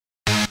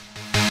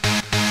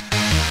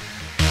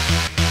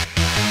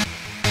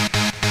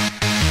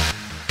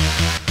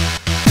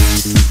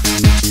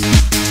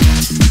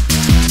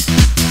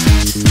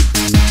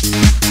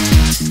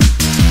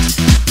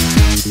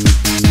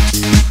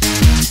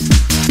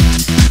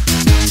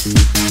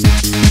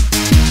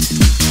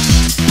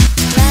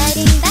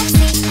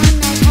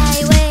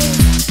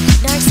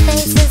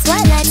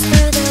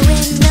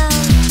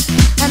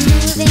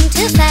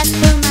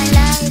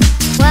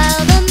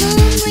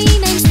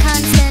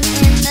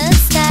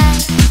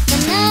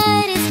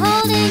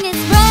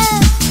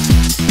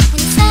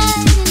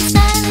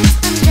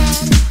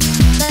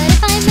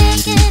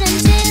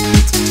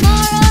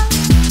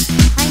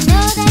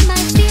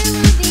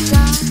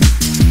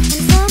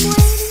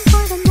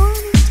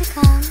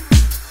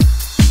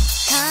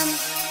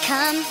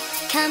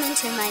come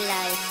into my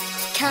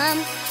life.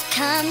 Come,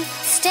 come,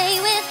 stay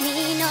with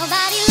me.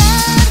 Nobody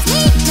loves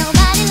me,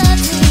 nobody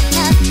loves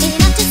me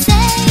enough to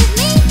save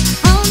me.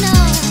 Oh no,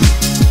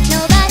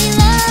 nobody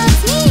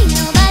loves me,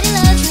 nobody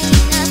loves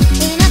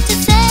me enough to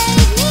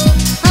save me.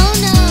 Oh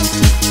no.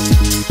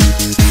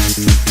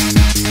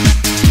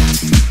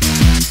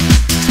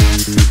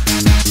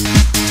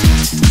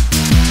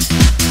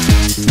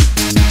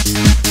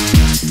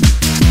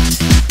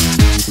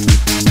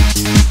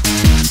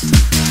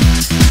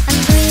 I'm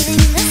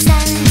breathing the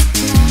silence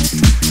tonight.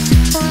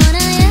 Won't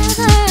I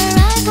ever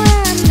arrive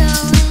where I'm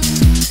going?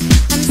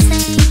 I'm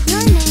saying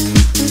your name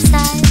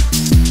inside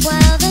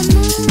while the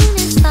moon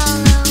is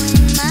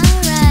following my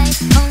ride.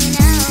 Only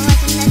now I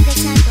can let this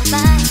night go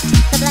by.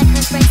 The black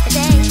cloud breaks the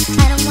day.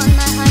 I don't want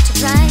my heart to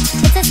dry.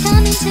 It says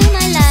come into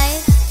my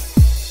life.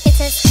 It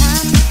says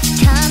come,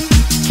 come,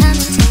 come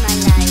into my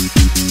life.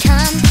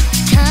 Come,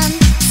 come,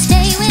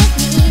 stay with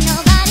me.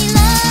 Nobody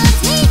loves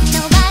me,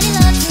 nobody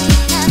loves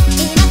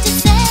me enough to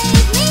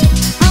save me.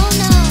 Oh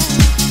no,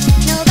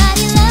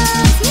 nobody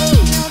loves me,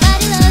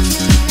 nobody loves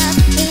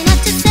me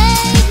enough to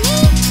save me.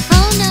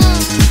 Oh no.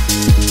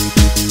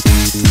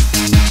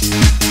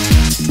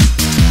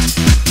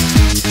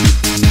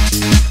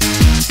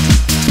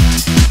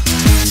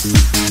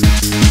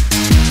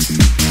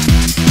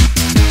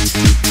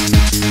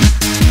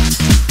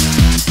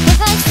 If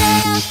I say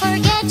I'll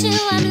forget you,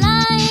 I'm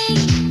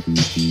lying.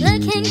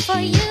 Looking for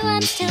you,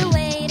 I'm still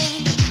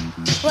waiting.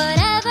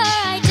 Whatever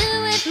I do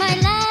with my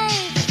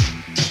life,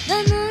 the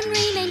moon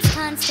remains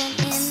constant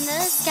in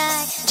the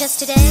sky. Just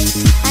today,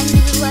 I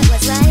knew what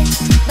was right,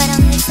 but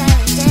on this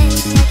silent day,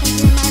 I can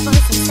hear my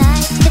voice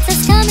inside. It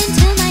says come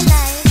into my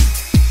life.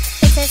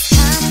 It says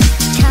come,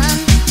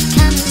 come,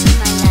 come into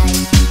my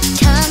life.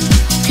 Come,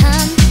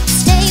 come,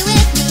 stay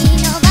with me.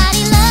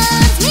 Nobody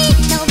loves me,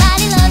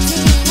 nobody loves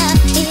me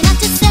enough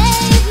to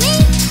save me.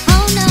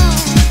 Oh no,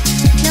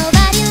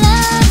 nobody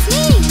loves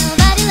me,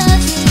 nobody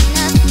loves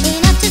me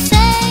enough to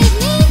save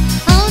me.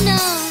 Oh no.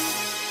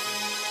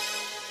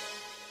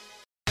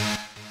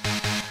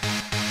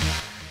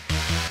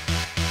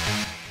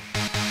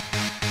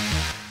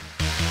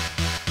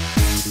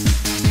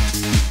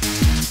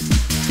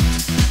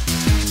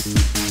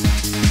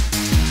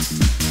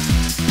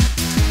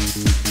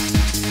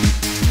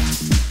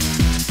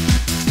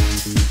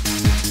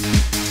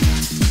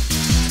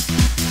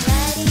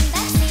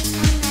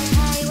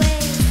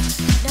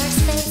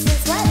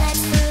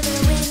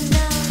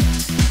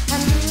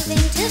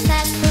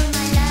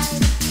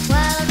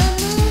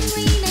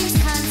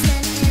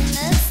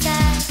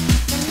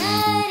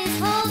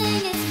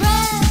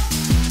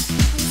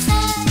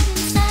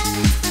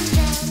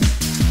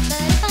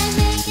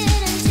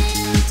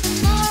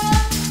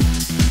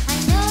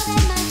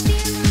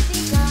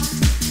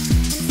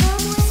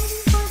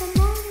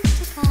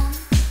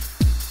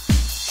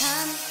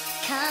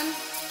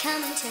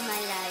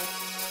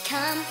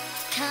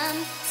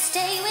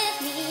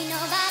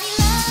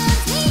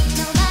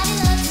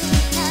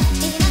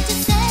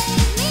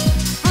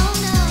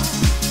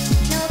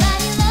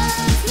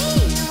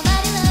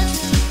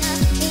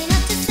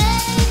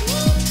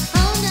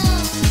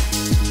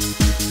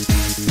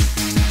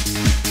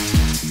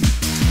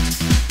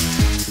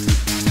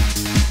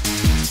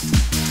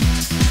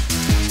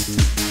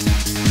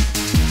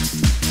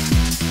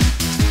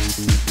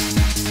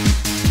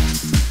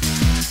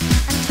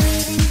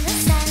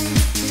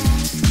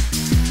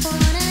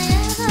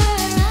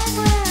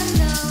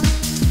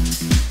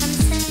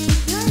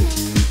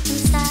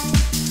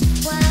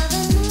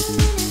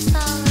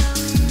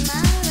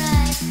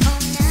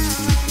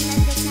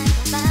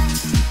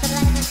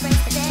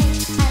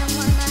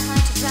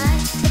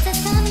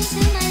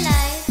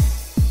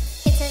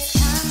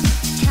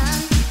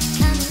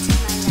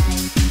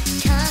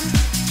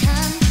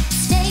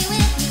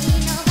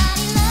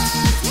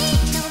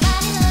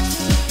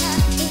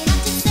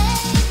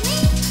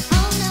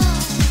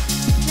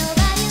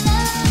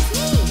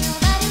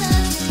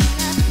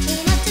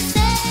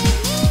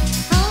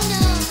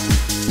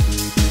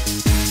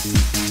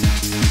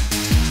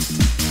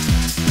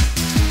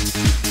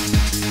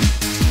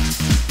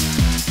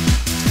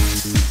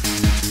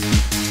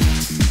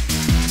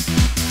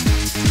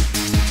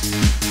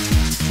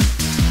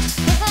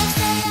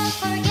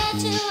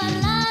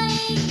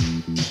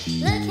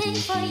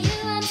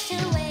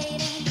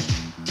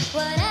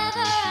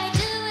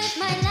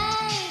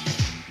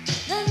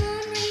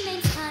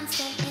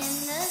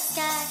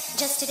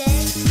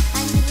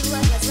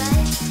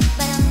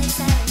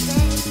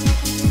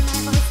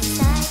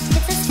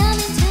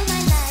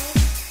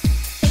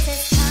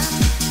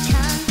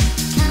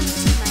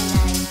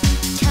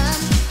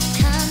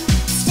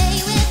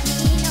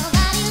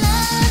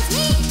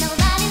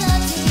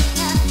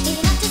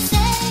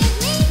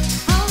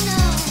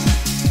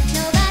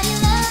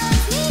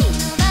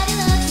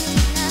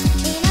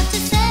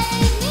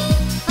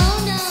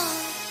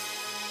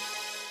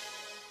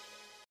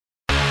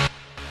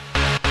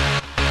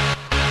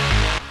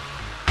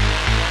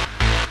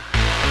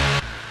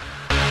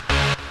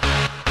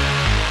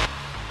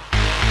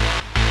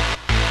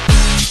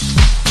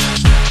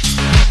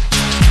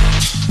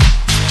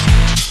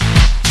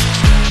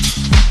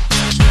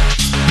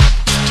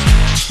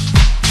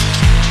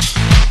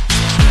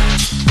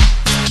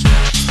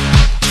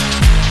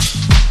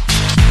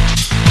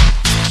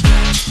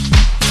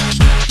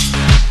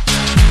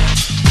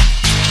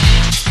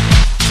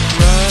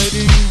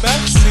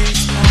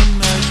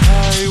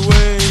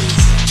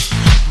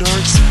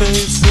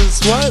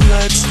 what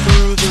lights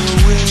through the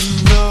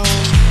window.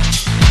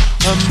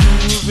 I'm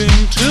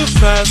moving too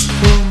fast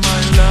through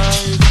my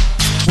life,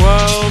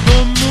 while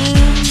the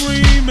moon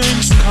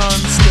remains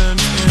constant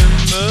in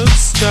the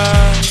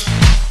sky.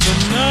 The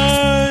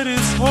night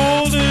is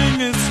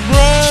holding its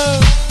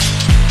breath.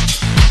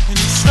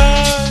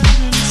 Inside,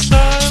 in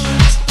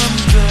silence, I'm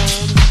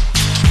dead.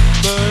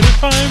 But if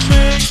I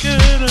make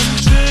it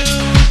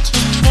until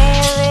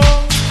tomorrow,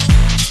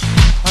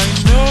 I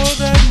know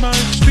that my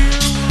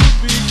fear will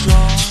be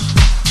gone.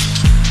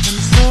 And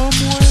so I'm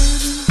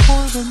waiting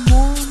for the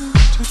morning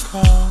to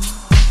come.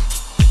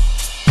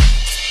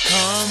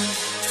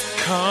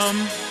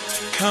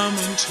 Come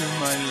into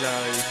my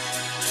life.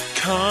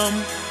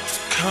 Come,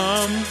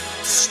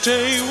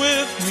 stay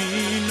with me.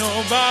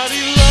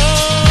 Nobody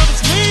loves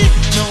me.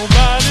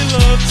 Nobody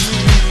loves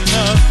me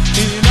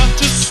enough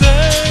to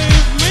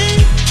save me.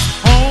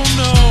 Oh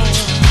no.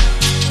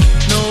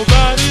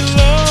 Nobody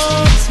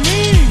loves me.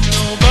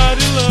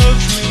 Nobody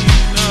loves me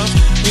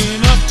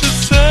enough to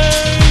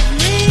save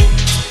me.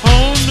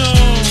 Oh no.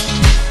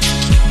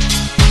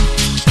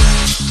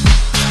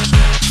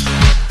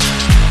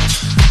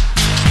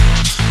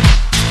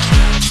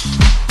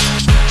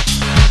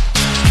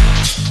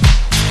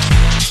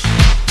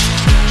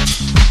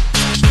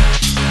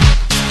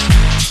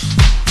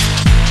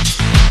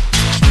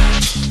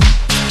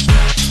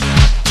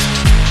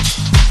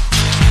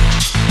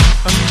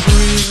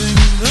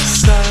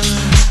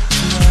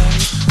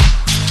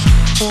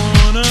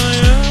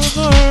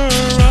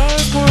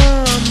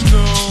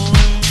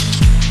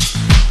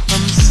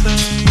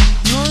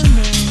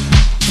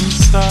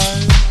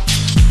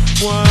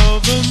 While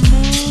the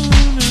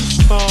moon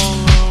is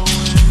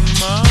following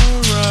my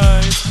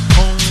ride,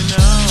 only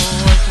now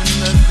I can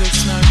let this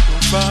night go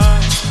by.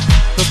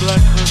 The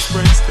black earth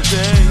breaks the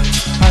day.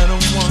 I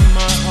don't want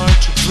my heart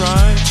to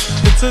dry.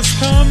 It says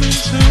come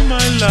into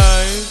my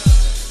life.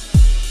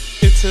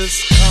 It says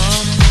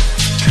come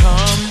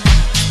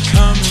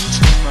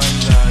into my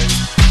life.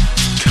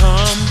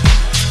 Come,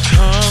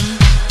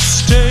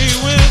 stay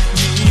with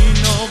me.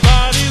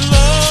 Nobody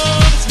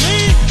loves me.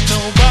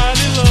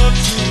 Nobody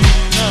loves me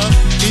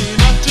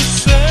enough to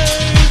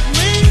save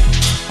me.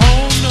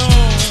 Oh no.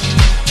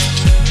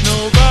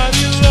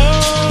 Nobody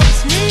loves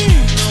me.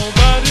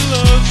 Nobody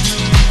loves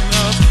me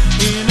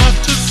enough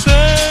to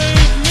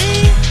save me.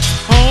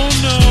 Oh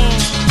no.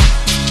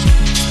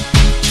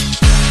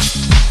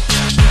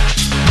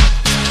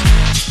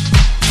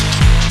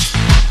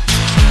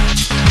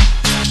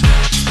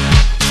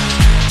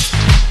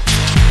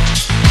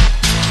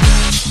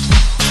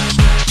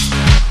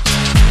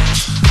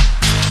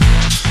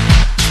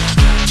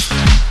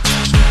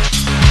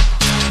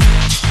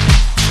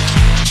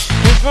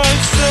 If I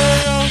say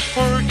I'll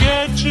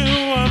forget you,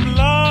 I'm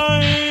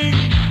lying.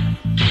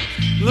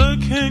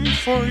 Looking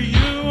for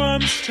you,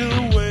 I'm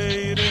still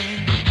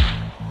waiting.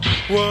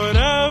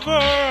 Whatever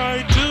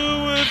I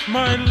do with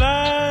my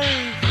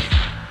life,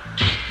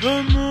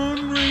 the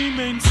moon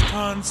remains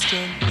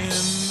constant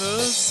in the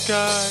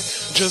sky.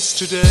 Just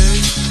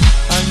today,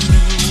 I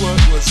knew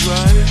what was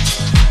right,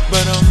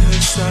 but on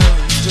this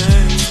silent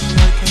day,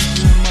 I can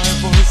hear my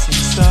voice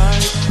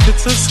inside. It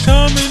says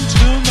come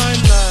into my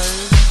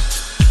life.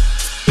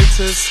 It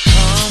says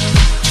come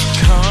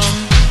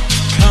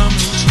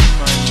into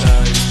my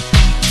life.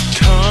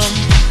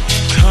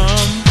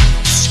 Come,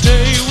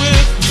 stay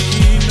with me.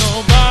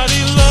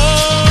 Nobody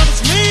loves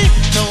me.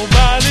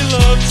 Nobody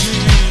loves me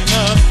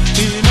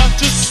enough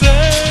to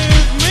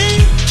save me.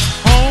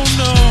 Oh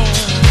no.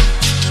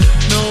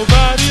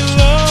 Nobody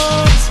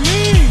loves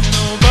me.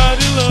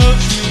 Nobody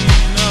loves me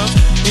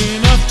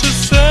enough to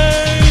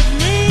save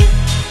me.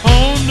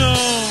 Oh no.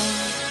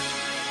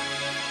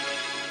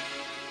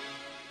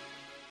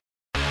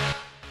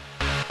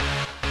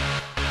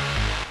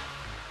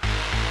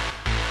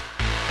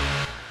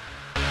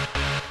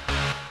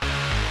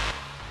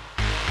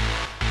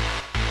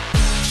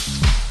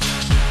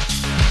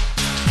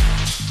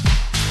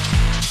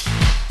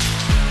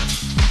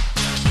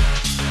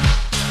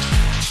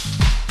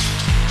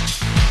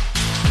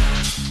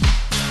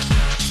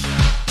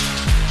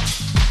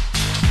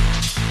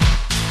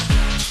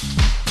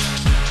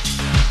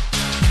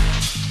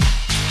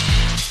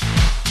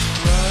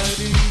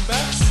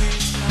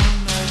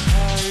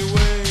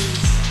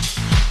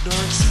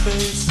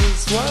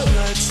 Faces, what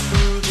lights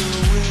through the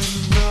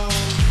window.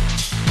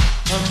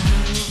 I'm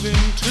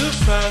moving too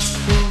fast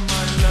through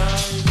my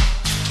life,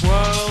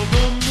 while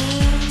the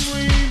moon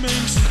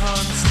remains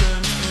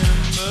constant in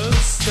the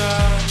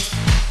sky.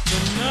 The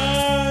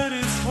night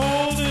is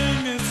holding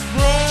its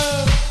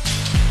breath.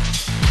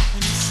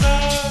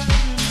 Inside,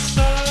 in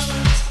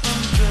silence,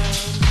 I'm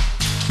dead.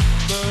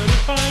 But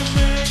if I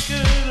make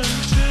it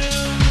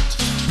until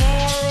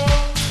tomorrow,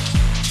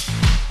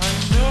 I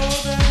know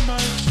that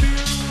my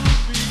fear will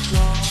be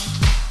gone.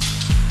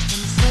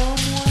 And so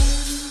I'm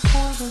waiting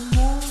for the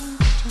morning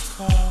to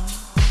come.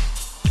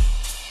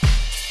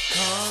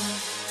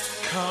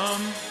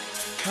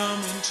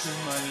 Come into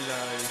my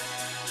life.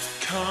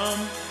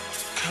 Come,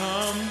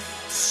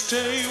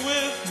 stay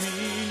with me.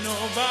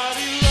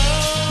 Nobody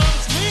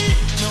loves me.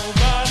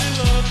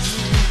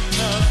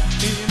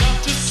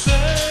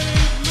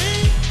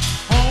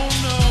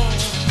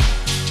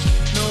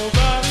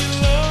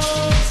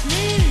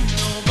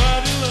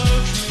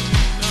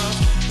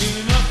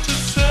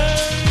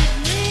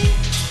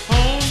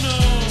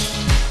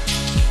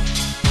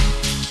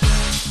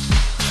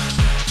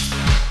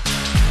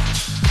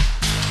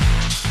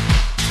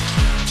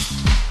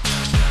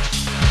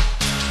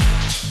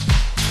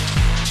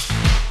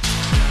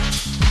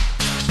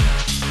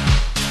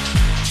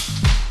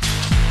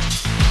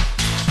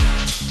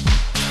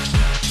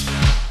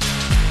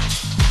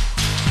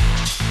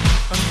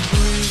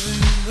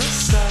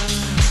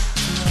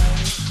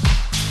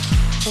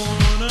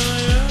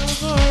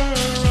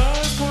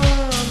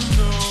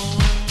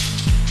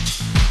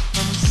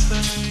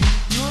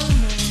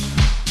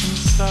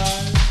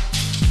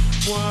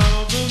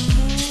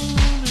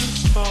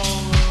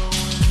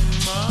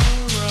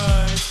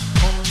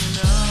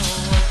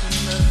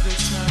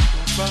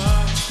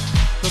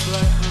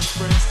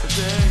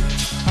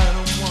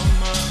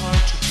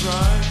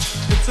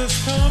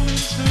 says come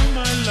into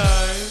my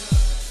life.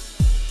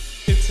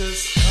 It says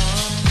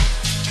come,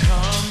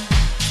 come,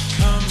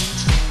 come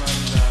into my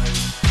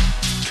life.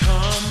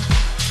 Come,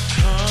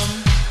 come,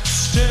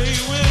 stay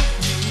with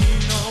me.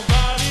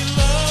 Nobody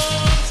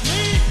loves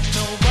me.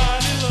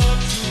 Nobody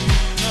loves me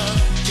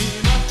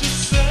enough to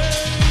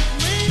save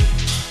me.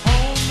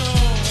 Oh no.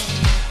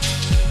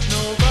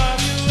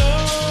 Nobody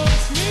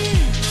loves me.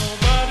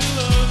 Nobody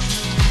loves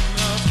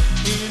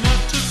me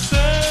enough to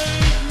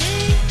save me.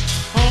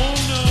 Oh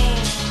no.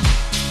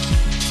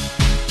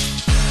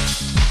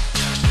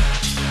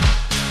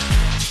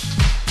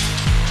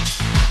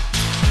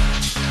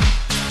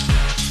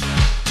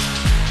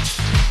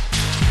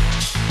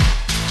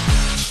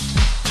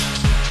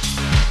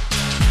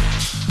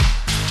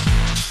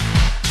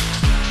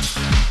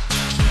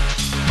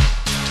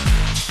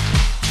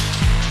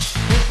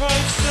 If I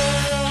say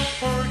I'll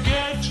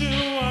forget you,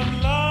 I'm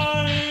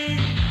lying.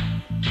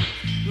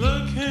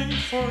 Looking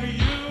for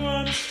you,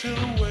 I'm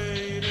still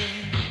waiting.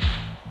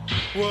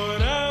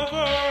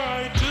 Whatever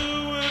I do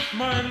with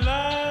my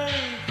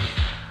life,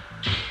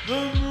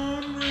 the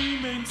moon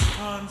remains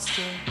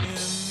constant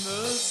in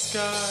the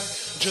sky.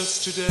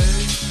 Just today,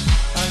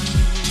 I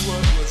knew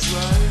what was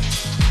right,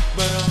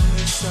 but on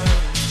this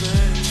silent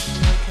day,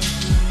 I can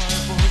hear my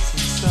voice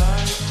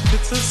inside.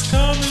 It says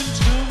come